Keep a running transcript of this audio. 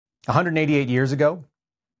188 years ago,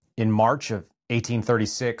 in March of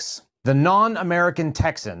 1836, the non-American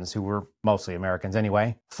Texans, who were mostly Americans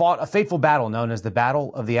anyway, fought a fateful battle known as the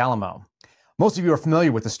Battle of the Alamo. Most of you are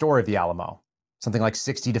familiar with the story of the Alamo. Something like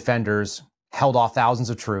 60 defenders held off thousands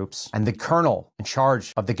of troops, and the colonel in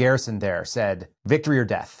charge of the garrison there said, "Victory or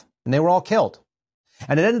death." And they were all killed.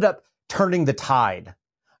 And it ended up turning the tide,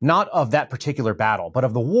 not of that particular battle, but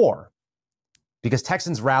of the war, because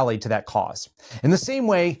Texans rallied to that cause. In the same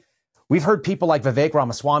way, we've heard people like Vivek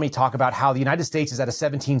Ramaswamy talk about how the United States is at a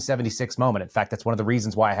 1776 moment. In fact, that's one of the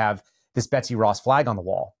reasons why I have this Betsy Ross flag on the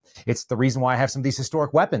wall. It's the reason why I have some of these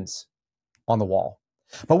historic weapons on the wall.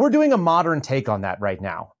 But we're doing a modern take on that right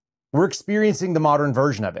now. We're experiencing the modern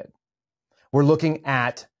version of it. We're looking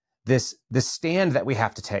at this stand that we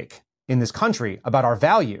have to take in this country about our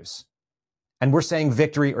values. And we're saying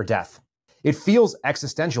victory or death. It feels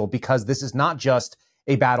existential because this is not just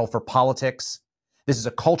a battle for politics. This is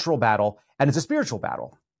a cultural battle, and it's a spiritual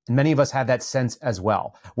battle. And many of us have that sense as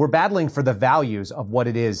well. We're battling for the values of what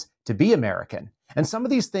it is to be American. And some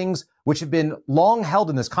of these things, which have been long held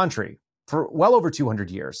in this country for well over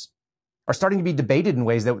 200 years, are starting to be debated in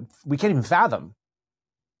ways that we can't even fathom.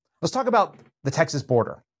 Let's talk about the Texas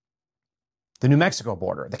border, the New Mexico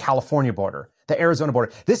border, the California border, the Arizona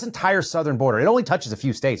border, this entire southern border. It only touches a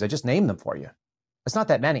few states. I just named them for you. It's not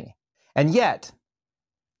that many. And yet,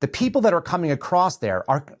 the people that are coming across there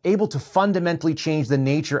are able to fundamentally change the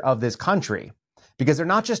nature of this country, because they're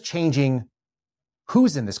not just changing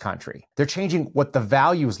who's in this country. They're changing what the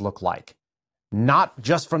values look like, not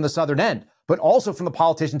just from the southern end, but also from the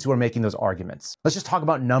politicians who are making those arguments. Let's just talk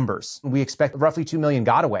about numbers. We expect roughly 2 million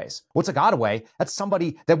gotaways. What's a gotaway? That's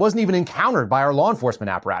somebody that wasn't even encountered by our law enforcement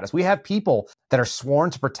apparatus. We have people that are sworn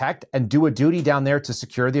to protect and do a duty down there to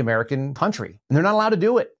secure the American country, and they're not allowed to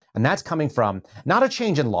do it. And that's coming from not a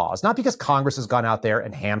change in laws, not because Congress has gone out there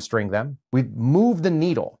and hamstringed them. We've moved the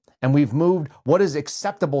needle, and we've moved what is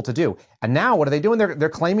acceptable to do. And now what are they doing? They're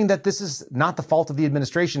claiming that this is not the fault of the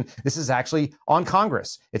administration. This is actually on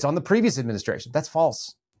Congress. It's on the previous administration. That's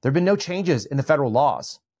false. There have been no changes in the federal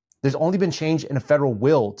laws. There's only been change in a federal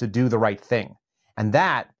will to do the right thing. And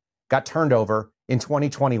that got turned over in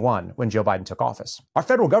 2021 when Joe Biden took office. Our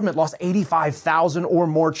federal government lost 85,000 or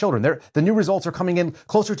more children. The new results are coming in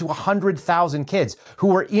closer to 100,000 kids who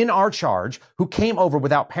were in our charge, who came over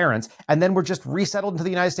without parents, and then were just resettled into the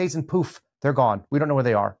United States, and poof, they're gone. We don't know where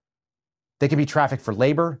they are. They can be trafficked for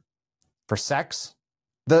labor, for sex.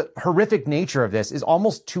 The horrific nature of this is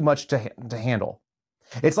almost too much to handle.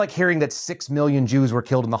 It's like hearing that 6 million Jews were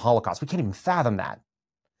killed in the Holocaust. We can't even fathom that.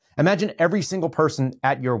 Imagine every single person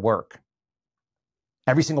at your work,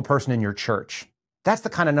 every single person in your church. That's the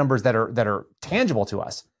kind of numbers that are tangible to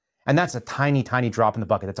us. And that's a tiny, tiny drop in the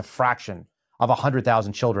bucket. That's a fraction of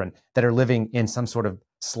 100,000 children that are living in some sort of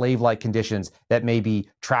slave-like conditions that may be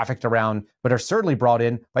trafficked around, but are certainly brought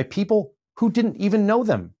in by people who didn't even know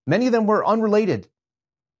them. Many of them were unrelated.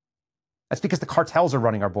 That's because the cartels are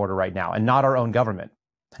running our border right now and not our own government.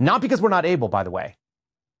 Not because we're not able, by the way,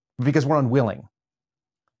 but because we're unwilling.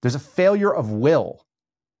 There's a failure of will.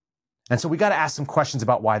 And so we got to ask some questions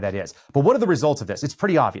about why that is. But what are the results of this? It's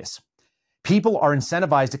pretty obvious. People are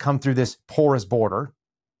incentivized to come through this porous border.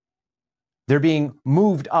 They're being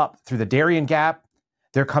moved up through the Darien Gap.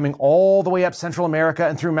 They're coming all the way up Central America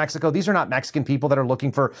and through Mexico. These are not Mexican people that are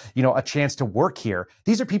looking for, a chance to work here.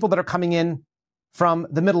 These are people that are coming in from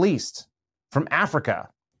the Middle East, from Africa,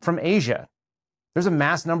 from Asia. There's a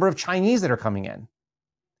mass number of Chinese that are coming in.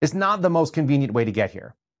 It's not the most convenient way to get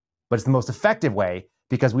here, but it's the most effective way,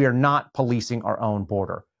 because we are not policing our own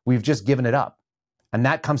border. We've just given it up. And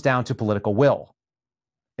that comes down to political will.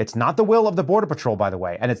 It's not the will of the Border Patrol, by the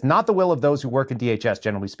way, and it's not the will of those who work in DHS,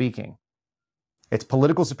 generally speaking. It's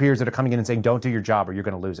political superiors that are coming in and saying, don't do your job or you're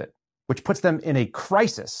going to lose it, which puts them in a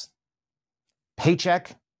crisis.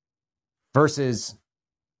 Paycheck versus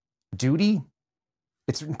duty.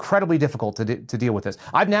 It's incredibly difficult to deal with this.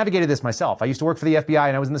 I've navigated this myself. I used to work for the FBI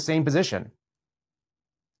and I was in the same position.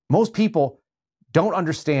 Most people don't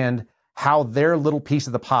understand how their little piece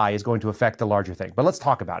of the pie is going to affect the larger thing. But let's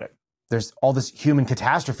talk about it. There's all this human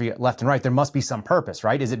catastrophe left and right. There must be some purpose,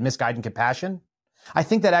 right? Is it misguided compassion? I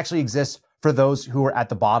think that actually exists for those who are at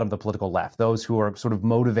the bottom of the political left, those who are sort of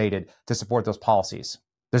motivated to support those policies.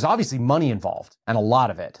 There's obviously money involved, and a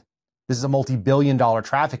lot of it. This is a multi-billion-dollar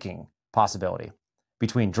trafficking possibility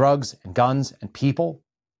between drugs and guns and people.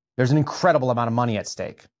 There's an incredible amount of money at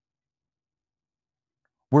stake.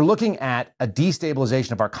 We're looking at a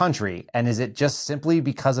destabilization of our country, and is it just simply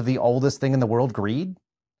because of the oldest thing in the world, greed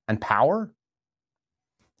and power?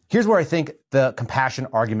 Here's where I think the compassion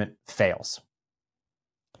argument fails.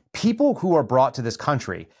 People who are brought to this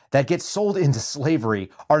country that get sold into slavery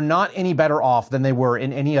are not any better off than they were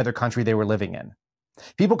in any other country they were living in.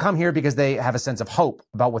 People come here because they have a sense of hope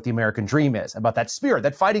about what the American dream is, about that spirit,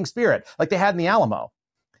 that fighting spirit, like they had in the Alamo.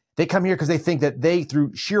 They come here because they think that they,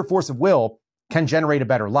 through sheer force of will, can generate a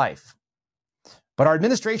better life. But our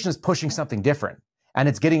administration is pushing something different, and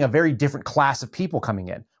it's getting a very different class of people coming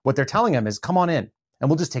in. What they're telling them is, come on in, and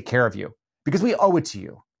we'll just take care of you, because we owe it to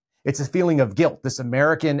you. It's a feeling of guilt, this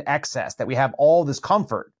American excess, that we have all this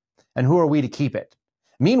comfort, and who are we to keep it?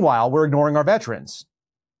 Meanwhile, we're ignoring our veterans.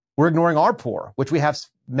 We're ignoring our poor, which we have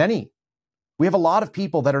many. We have a lot of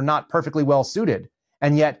people that are not perfectly well suited,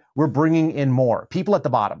 and yet we're bringing in more people at the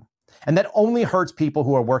bottom. And that only hurts people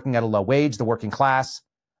who are working at a low wage, the working class,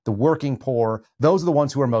 the working poor. Those are the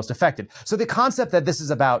ones who are most affected. So the concept that this is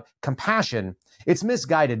about compassion, it's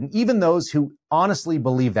misguided. And even those who honestly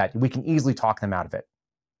believe that, we can easily talk them out of it.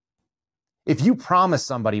 If you promise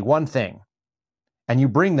somebody one thing and you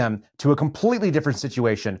bring them to a completely different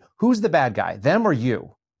situation, who's the bad guy, them or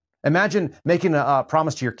you? Imagine making a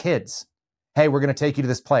promise to your kids. Hey, we're going to take you to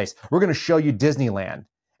this place. We're going to show you Disneyland.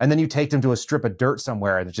 And then you take them to a strip of dirt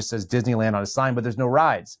somewhere that just says Disneyland on a sign, but there's no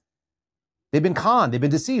rides. They've been conned. They've been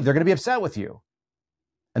deceived. They're going to be upset with you.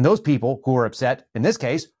 And those people who are upset, in this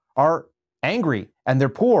case, are angry and they're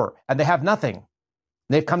poor and they have nothing.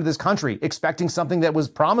 They've come to this country expecting something that was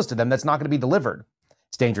promised to them that's not going to be delivered.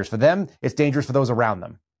 It's dangerous for them. It's dangerous for those around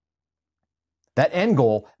them. That end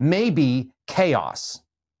goal may be chaos.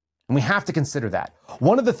 And we have to consider that.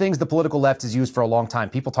 One of the things the political left has used for a long time,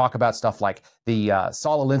 people talk about stuff like the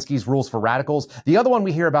Saul Alinsky's rules for radicals. The other one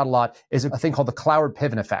we hear about a lot is a thing called the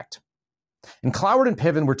Cloward-Piven effect. And Cloward and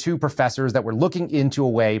Piven were two professors that were looking into a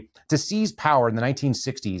way to seize power in the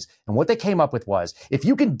 1960s. And what they came up with was, if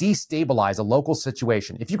you can destabilize a local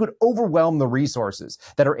situation, if you could overwhelm the resources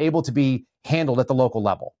that are able to be handled at the local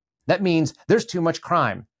level, that means there's too much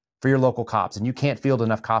crime for your local cops and you can't field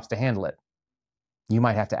enough cops to handle it. You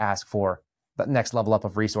might have to ask for the next level up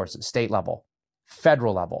of resources, state level,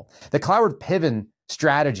 federal level. The Cloward-Piven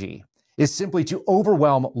strategy is simply to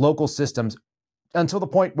overwhelm local systems until the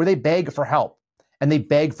point where they beg for help and they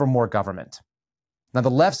beg for more government. Now, the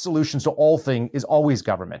left's solutions to all things is always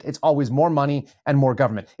government. It's always more money and more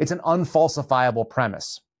government. It's an unfalsifiable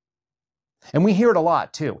premise. And we hear it a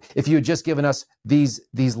lot, too. If you had just given us these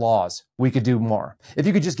laws, we could do more. If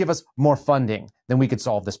you could just give us more funding, then we could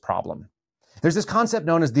solve this problem. There's this concept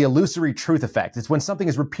known as the illusory truth effect. It's when something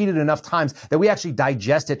is repeated enough times that we actually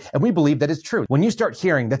digest it and we believe that it's true. When you start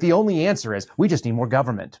hearing that the only answer is we just need more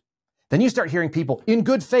government, then you start hearing people in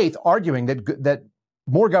good faith arguing that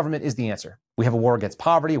more government is the answer. We have a war against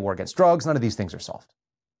poverty, a war against drugs. None of these things are solved.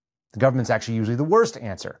 The government's actually usually the worst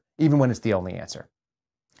answer, even when it's the only answer.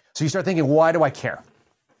 So you start thinking, why do I care?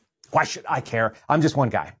 Why should I care? I'm just one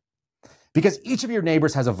guy. Because each of your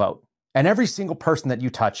neighbors has a vote. And every single person that you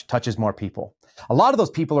touch touches more people. A lot of those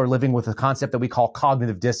people are living with a concept that we call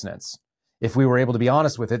cognitive dissonance. If we were able to be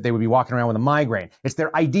honest with it, they would be walking around with a migraine. It's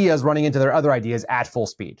their ideas running into their other ideas at full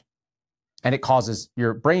speed. And it causes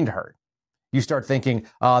your brain to hurt. You start thinking,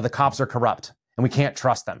 the cops are corrupt and we can't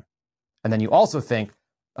trust them. And then you also think,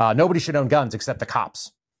 nobody should own guns except the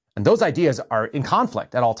cops. And those ideas are in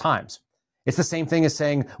conflict at all times. It's the same thing as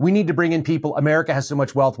saying, we need to bring in people. America has so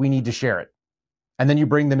much wealth, we need to share it. And then you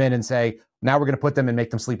bring them in and say, now we're going to put them and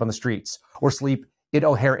make them sleep on the streets or sleep at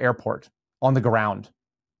O'Hare Airport on the ground.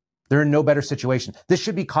 They're in no better situation. This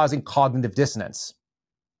should be causing cognitive dissonance.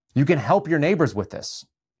 You can help your neighbors with this.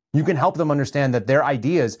 You can help them understand that their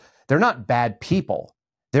ideas, they're not bad people.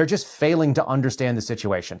 They're just failing to understand the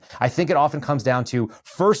situation. I think it often comes down to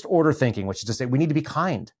first order thinking, which is to say we need to be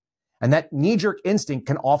kind. And that knee-jerk instinct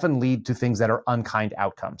can often lead to things that are unkind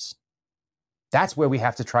outcomes. That's where we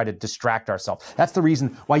have to try to distract ourselves. That's the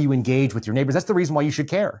reason why you engage with your neighbors. That's the reason why you should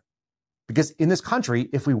care. Because in this country,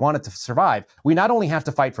 if we want it to survive, we not only have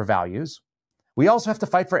to fight for values, we also have to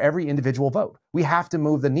fight for every individual vote. We have to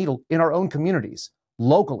move the needle in our own communities,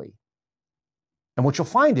 locally. And what you'll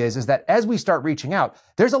find is that as we start reaching out,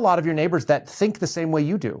 there's a lot of your neighbors that think the same way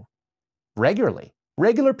you do regularly.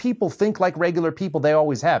 Regular people think like regular people, they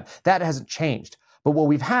always have. That hasn't changed. But what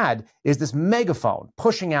we've had is this megaphone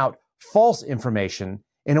pushing out false information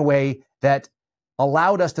in a way that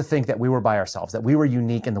allowed us to think that we were by ourselves, that we were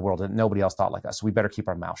unique in the world, and nobody else thought like us. So we better keep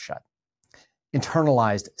our mouth shut.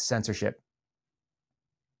 Internalized censorship.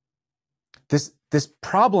 This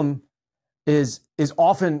problem is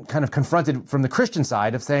often kind of confronted from the Christian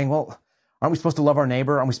side of saying, well, aren't we supposed to love our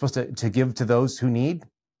neighbor? Aren't we supposed to give to those who need?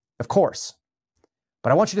 Of course.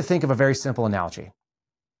 But I want you to think of a very simple analogy.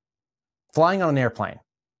 Flying on an airplane.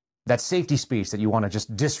 that safety speech that you want to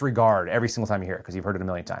just disregard every single time you hear it because you've heard it a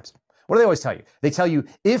million times. What do they always tell you? They tell you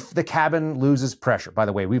if the cabin loses pressure. By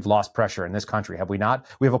the way, we've lost pressure in this country, have we not?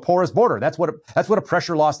 We have a porous border. That's what a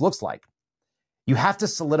pressure loss looks like. You have to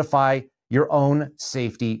solidify your own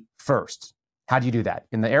safety first. How do you do that?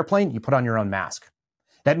 In the airplane, you put on your own mask.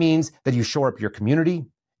 That means that you shore up your community,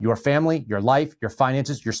 your family, your life, your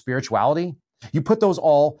finances, your spirituality. You put those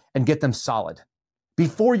all and get them solid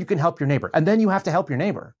before you can help your neighbor. And then you have to help your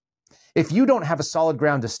neighbor. If you don't have a solid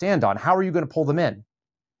ground to stand on, how are you going to pull them in?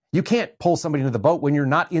 You can't pull somebody into the boat when you're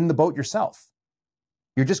not in the boat yourself.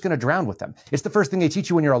 You're just going to drown with them. It's the first thing they teach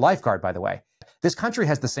you when you're a lifeguard, by the way. This country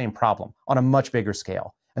has the same problem on a much bigger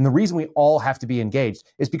scale. And the reason we all have to be engaged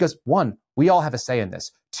is because, one, we all have a say in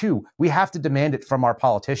this. Two, we have to demand it from our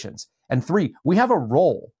politicians. And three, we have a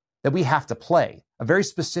role that we have to play, a very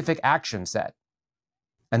specific action set.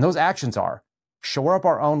 And those actions are shore up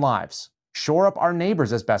our own lives, shore up our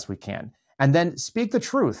neighbors as best we can, and then speak the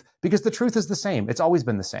truth, because the truth is the same. It's always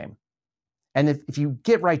been the same. And if you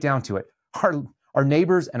get right down to it, our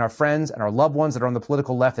neighbors and our friends and our loved ones that are on the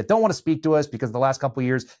political left that don't want to speak to us because the last couple of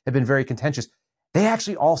years have been very contentious, they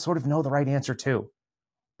actually all sort of know the right answer too,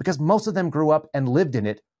 because most of them grew up and lived in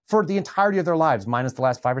it for the entirety of their lives, minus the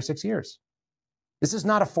last 5 or 6 years. This is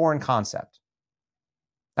not a foreign concept.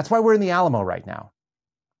 That's why we're in the Alamo right now.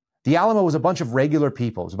 The Alamo was a bunch of regular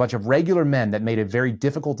people. It was a bunch of regular men that made a very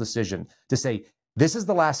difficult decision to say, this is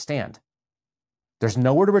the last stand. There's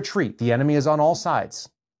nowhere to retreat. The enemy is on all sides.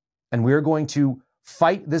 And we're going to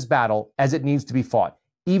fight this battle as it needs to be fought,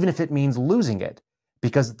 even if it means losing it,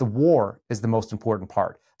 because the war is the most important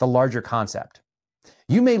part, the larger concept.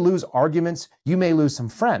 You may lose arguments. You may lose some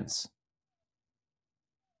friends.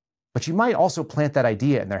 But you might also plant that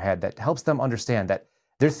idea in their head that helps them understand that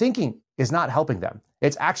their thinking is not helping them.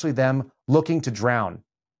 It's actually them looking to drown.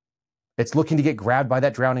 It's looking to get grabbed by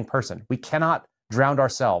that drowning person. We cannot drown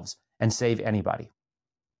ourselves and save anybody.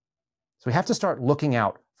 So we have to start looking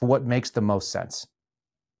out for what makes the most sense.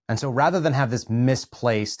 And so rather than have this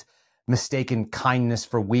misplaced, mistaken kindness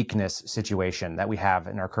for weakness situation that we have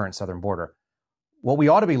in our current southern border, what we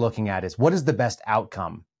ought to be looking at is what is the best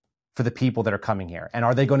outcome for the people that are coming here? And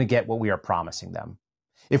are they going to get what we are promising them?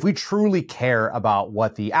 If we truly care about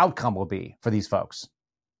what the outcome will be for these folks,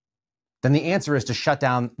 then the answer is to shut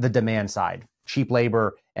down the demand side, cheap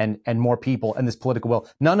labor and more people and this political will.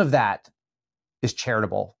 None of that is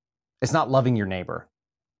charitable. It's not loving your neighbor.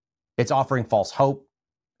 It's offering false hope.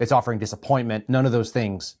 It's offering disappointment. None of those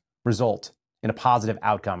things result in a positive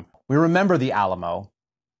outcome. We remember the Alamo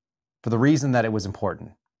for the reason that it was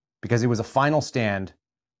important, because it was a final stand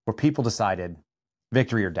where people decided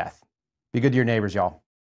victory or death. Be good to your neighbors, y'all.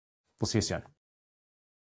 We'll see you soon.